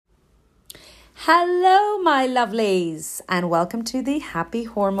Hello, my lovelies, and welcome to the Happy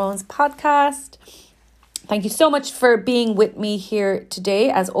Hormones podcast. Thank you so much for being with me here today.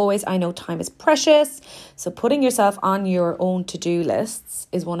 As always, I know time is precious, so putting yourself on your own to-do lists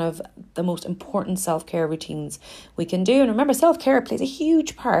is one of the most important self-care routines we can do. And remember, self-care plays a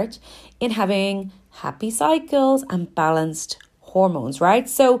huge part in having happy cycles and balanced hormones, right?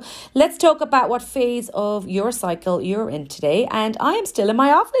 So let's talk about what phase of your cycle you're in today. And I am still in my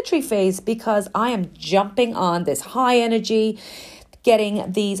ovulatory phase because I am jumping on this high energy,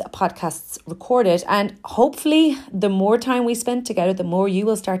 getting these podcasts recorded. And hopefully the more time we spend together, the more you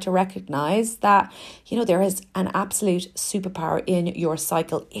will start to recognize that, there is an absolute superpower in your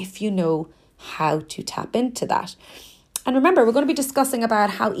cycle if you know how to tap into that. And remember, we're going to be discussing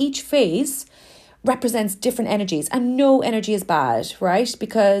about how each phase represents different energies, and no energy is bad, right?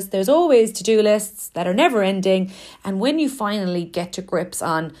 Because there's always to-do lists that are never ending. And when you finally get to grips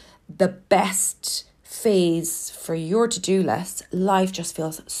on the best phase for your to-do list, life just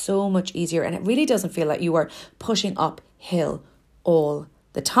feels so much easier, and it really doesn't feel like you are pushing uphill all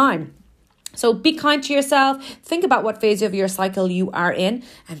the time. So be kind to yourself. Think about what phase of your cycle you are in,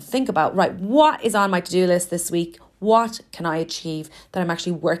 and think about, right, what is on my to-do list this week? What can I achieve that I'm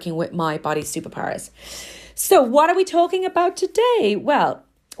actually working with my body's superpowers? So what are we talking about today? Well,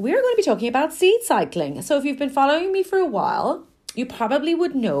 we're going to be talking about seed cycling. So if you've been following me for a while, you probably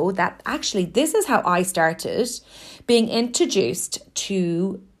would know that actually this is how I started being introduced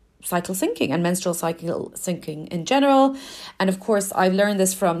to cycle syncing and menstrual cycle syncing in general. And of course, I've learned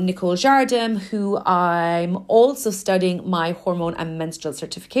this from Nicole Jardim, who I'm also studying my hormone and menstrual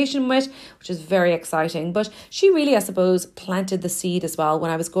certification with, which is very exciting. But she really, I suppose, planted the seed as well when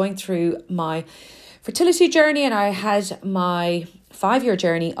I was going through my fertility journey and I had my 5-year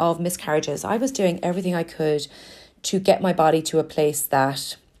journey of miscarriages. I was doing everything I could to get my body to a place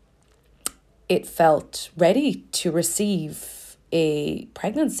that it felt ready to receive a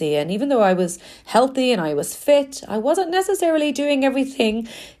pregnancy. And even though I was healthy and I was fit, I wasn't necessarily doing everything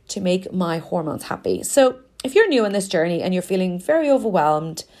to make my hormones happy. So if you're new in this journey and you're feeling very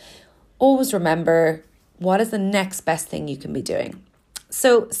overwhelmed, always remember, what is the next best thing you can be doing?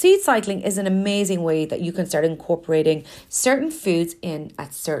 So seed cycling is an amazing way that you can start incorporating certain foods in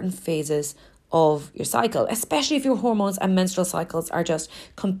at certain phases of your cycle, especially if your hormones and menstrual cycles are just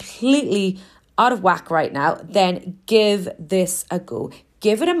completely out of whack right now. Then give this a go.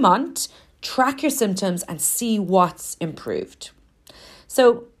 Give it a month, track your symptoms and see what's improved.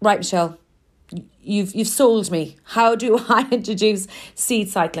 So, right, Michelle, you've sold me. How do I introduce seed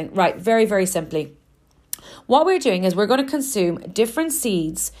cycling? Right, very, very simply. What we're doing is we're going to consume different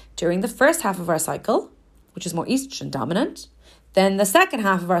seeds during the first half of our cycle, which is more estrogen dominant. Then the second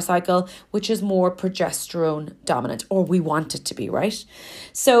half of our cycle, which is more progesterone dominant, or we want it to be, right?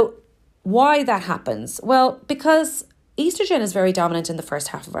 So why that happens? Well, because estrogen is very dominant in the first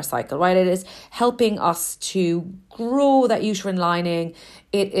half of our cycle, right? It is helping us to grow that uterine lining.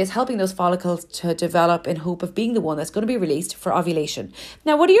 It is helping those follicles to develop in hope of being the one that's going to be released for ovulation.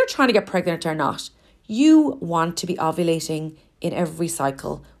 Now, whether you're trying to get pregnant or not, you want to be ovulating in every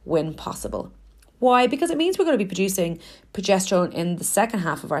cycle when possible. Why? Because it means we're going to be producing progesterone in the second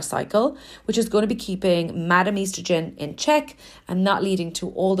half of our cycle, which is going to be keeping madam estrogen in check and not leading to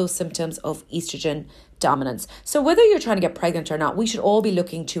all those symptoms of estrogen dominance. So whether you're trying to get pregnant or not, we should all be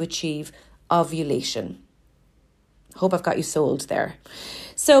looking to achieve ovulation. Hope I've got you sold there.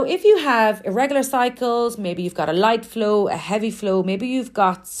 So if you have irregular cycles, maybe you've got a light flow, a heavy flow, maybe you've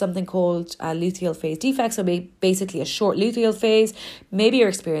got something called a luteal phase defect, so basically a short luteal phase, maybe you're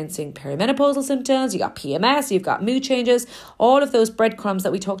experiencing perimenopausal symptoms, you got PMS, you've got mood changes, all of those breadcrumbs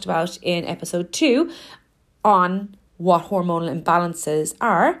that we talked about in episode 2 on what hormonal imbalances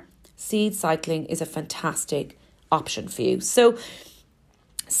are, seed cycling is a fantastic option for you. So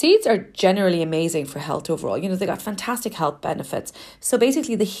seeds are generally amazing for health overall. They got fantastic health benefits. So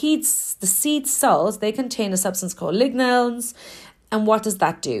basically the seed cells, they contain a substance called lignans. And what does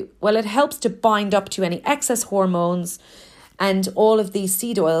that do? Well, it helps to bind up to any excess hormones and all of these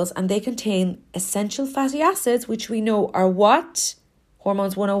seed oils. And they contain essential fatty acids, which we know are what?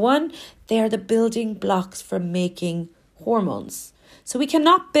 Hormones 101. They are the building blocks for making hormones. So we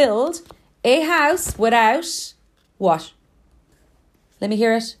cannot build a house without what? Let me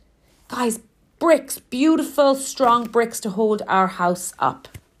hear it. Guys, bricks, beautiful, strong bricks to hold our house up.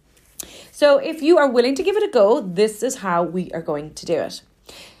 So if you are willing to give it a go, this is how we are going to do it.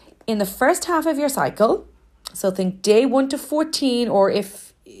 In the first half of your cycle, so think day 1 to 14, or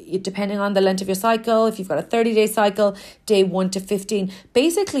if, depending on the length of your cycle, if you've got a 30-day cycle, day 1 to 15.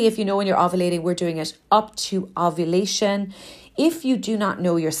 Basically, if you know when you're ovulating, we're doing it up to ovulation. If you do not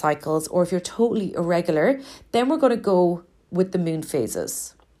know your cycles, or if you're totally irregular, then we're going to go with the moon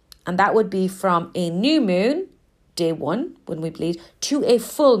phases. And that would be from a new moon, day 1, when we bleed, to a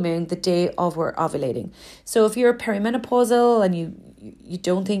full moon, the day of we're ovulating. So if you're perimenopausal and you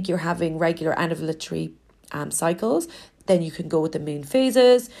don't think you're having regular ovulatory cycles, then you can go with the moon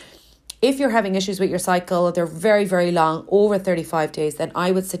phases. If you're having issues with your cycle, they're very, very long, over 35 days, then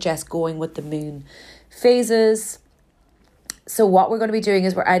I would suggest going with the moon phases. So what we're going to be doing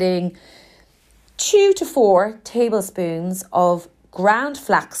is we're adding 2 to 4 tablespoons of ground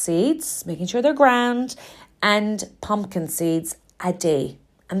flax seeds, making sure they're ground, and pumpkin seeds a day.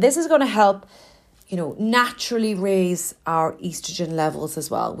 And this is going to help, naturally raise our estrogen levels as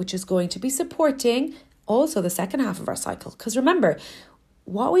well, which is going to be supporting also the second half of our cycle. Because remember,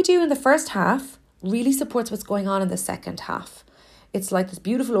 what we do in the first half really supports what's going on in the second half. It's like this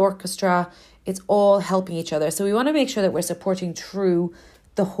beautiful orchestra. It's all helping each other. So we want to make sure that we're supporting through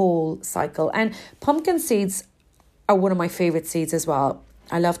the whole cycle. And pumpkin seeds are one of my favorite seeds as well.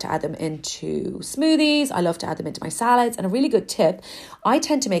 I love to add them into smoothies. I love to add them into my salads. And a really good tip, I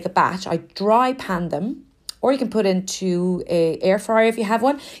tend to make a batch. I dry pan them, or you can put into a air fryer if you have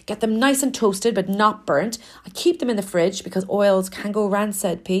one. Get them nice and toasted, but not burnt. I keep them in the fridge because oils can go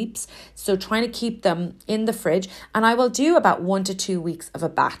rancid, peeps. So trying to keep them in the fridge. And I will do about 1 to 2 weeks of a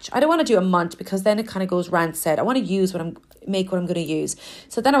batch. I don't want to do a month because then it kind of goes rancid. I want to use make what I'm going to use.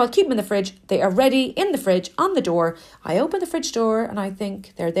 So then I will keep them in the fridge. They are ready in the fridge on the door. I open the fridge door and I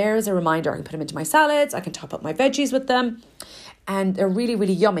think they're there as a reminder. I can put them into my salads. I can top up my veggies with them. And they're really,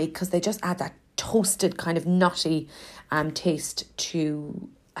 really yummy because they just add that toasted kind of nutty taste to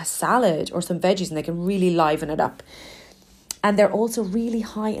a salad or some veggies, and they can really liven it up. And they're also really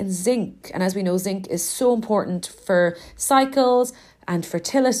high in zinc. And as we know, zinc is so important for cycles and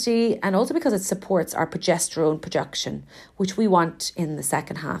fertility, and also because it supports our progesterone production, which we want in the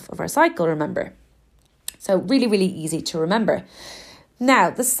second half of our cycle, remember. So really, really easy to remember. Now,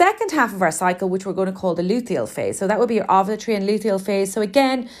 the second half of our cycle, which we're going to call the luteal phase. So that would be your ovulatory and luteal phase. So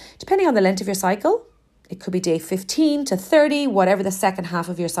again, depending on the length of your cycle, it could be day 15 to 30, whatever the second half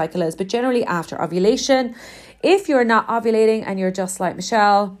of your cycle is, but generally after ovulation. If you're not ovulating and you're just like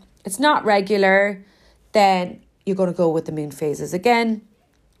Michelle, it's not regular, then you're going to go with the moon phases again.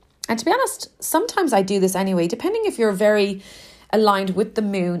 And to be honest, sometimes I do this anyway, depending if you're very aligned with the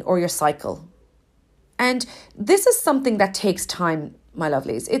moon or your cycle. And this is something that takes time, my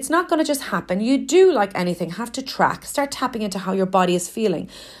lovelies. It's not going to just happen. You do, like anything, have to track, start tapping into how your body is feeling.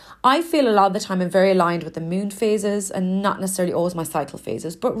 I feel a lot of the time I'm very aligned with the moon phases and not necessarily always my cycle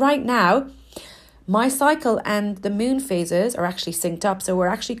phases. But right now, my cycle and the moon phases are actually synced up. So we're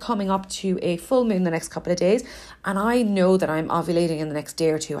actually coming up to a full moon the next couple of days. And I know that I'm ovulating in the next day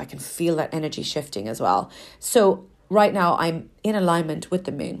or two. I can feel that energy shifting as well. So right now I'm in alignment with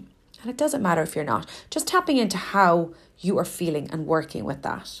the moon. And it doesn't matter if you're not. Just tapping into how you are feeling and working with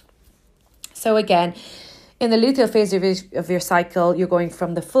that. So again, in the luteal phase of your cycle, you're going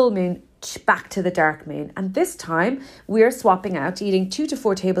from the full moon back to the dark moon. And this time we're swapping out, eating 2 to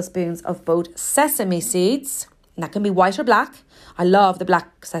 4 tablespoons of both sesame seeds. And that can be white or black. I love the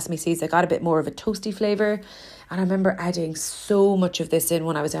black sesame seeds. They got a bit more of a toasty flavour. And I remember adding so much of this in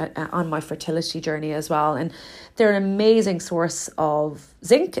when I was on my fertility journey as well. And they're an amazing source of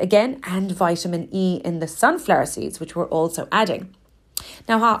zinc, again, and vitamin E in the sunflower seeds, which we're also adding.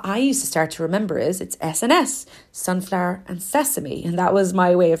 Now, how I used to start to remember is it's S&S, sunflower and sesame. And that was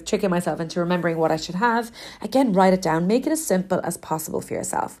my way of tricking myself into remembering what I should have. Again, write it down. Make it as simple as possible for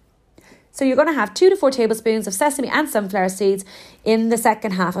yourself. So you're going to have 2 to 4 tablespoons of sesame and sunflower seeds in the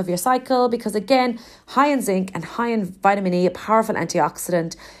second half of your cycle because, again, high in zinc and high in vitamin E, a powerful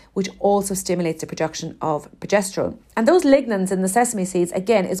antioxidant, which also stimulates the production of progesterone. And those lignans in the sesame seeds,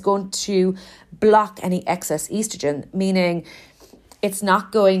 again, is going to block any excess estrogen, meaning it's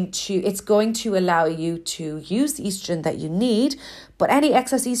going to allow you to use the estrogen that you need, but any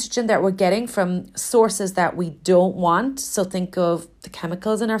excess estrogen that we're getting from sources that we don't want, so think of the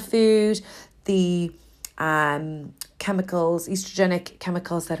chemicals in our food, the chemicals, estrogenic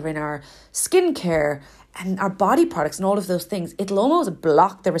chemicals that are in our skincare and our body products and all of those things, it'll almost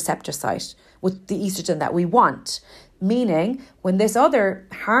block the receptor site with the estrogen that we want. Meaning, when this other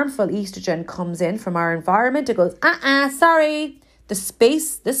harmful estrogen comes in from our environment, it goes, sorry.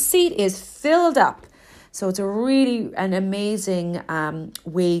 The seed is filled up. So it's an amazing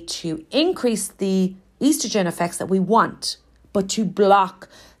way to increase the estrogen effects that we want, but to block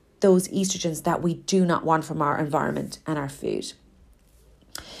those estrogens that we do not want from our environment and our food.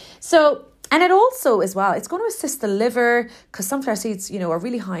 So And it also, as well, it's going to assist the liver because sunflower seeds, are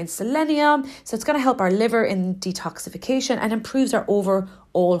really high in selenium. So it's going to help our liver in detoxification and improves our overall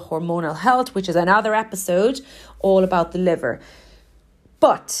hormonal health, which is another episode all about the liver.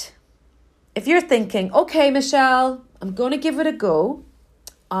 But if you're thinking, okay, Michelle, I'm going to give it a go,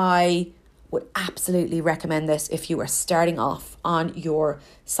 I would absolutely recommend this if you are starting off on your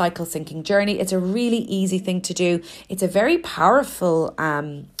cycle syncing journey. It's a really easy thing to do. It's a very powerful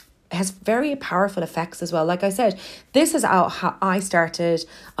has very powerful effects as well. Like I said, this is how I started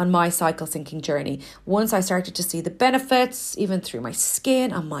on my cycle syncing journey. Once I started to see the benefits, even through my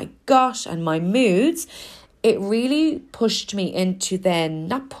skin and my gut and my moods, it really pushed me into I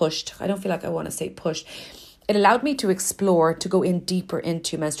don't feel like I want to say pushed. It allowed me to explore, to go in deeper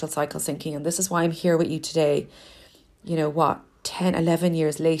into menstrual cycle syncing. And this is why I'm here with you today, 10, 11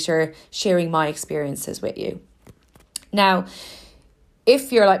 years later, sharing my experiences with you. Now,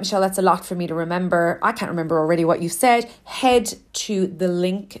 if you're like, Michelle, that's a lot for me to remember, I can't remember already what you said, head to the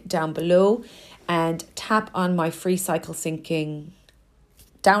link down below and tap on my free cycle syncing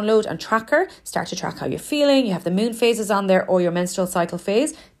download and tracker. Start to track how you're feeling. You have the moon phases on there or your menstrual cycle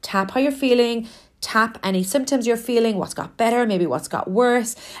phase. Tap how you're feeling. Tap any symptoms you're feeling, what's got better, maybe what's got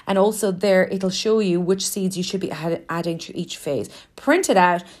worse. And also there, it'll show you which seeds you should be adding to each phase. Print it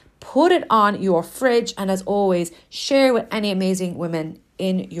out. Put it on your fridge, and as always, share with any amazing women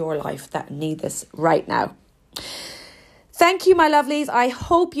in your life that need this right now. Thank you, my lovelies. I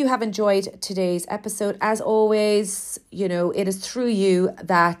hope you have enjoyed today's episode. As always, it is through you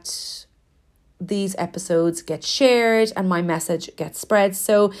that these episodes get shared and my message gets spread.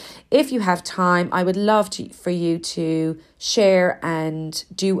 So if you have time, I would love for you to share and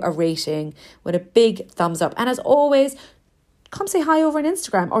do a rating with a big thumbs up. And as always, come say hi over on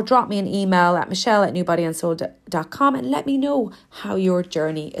Instagram or drop me an email at michelle@newbodyandsoul.com and let me know how your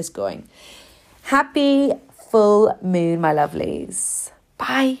journey is going. Happy full moon, my lovelies.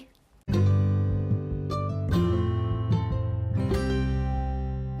 Bye.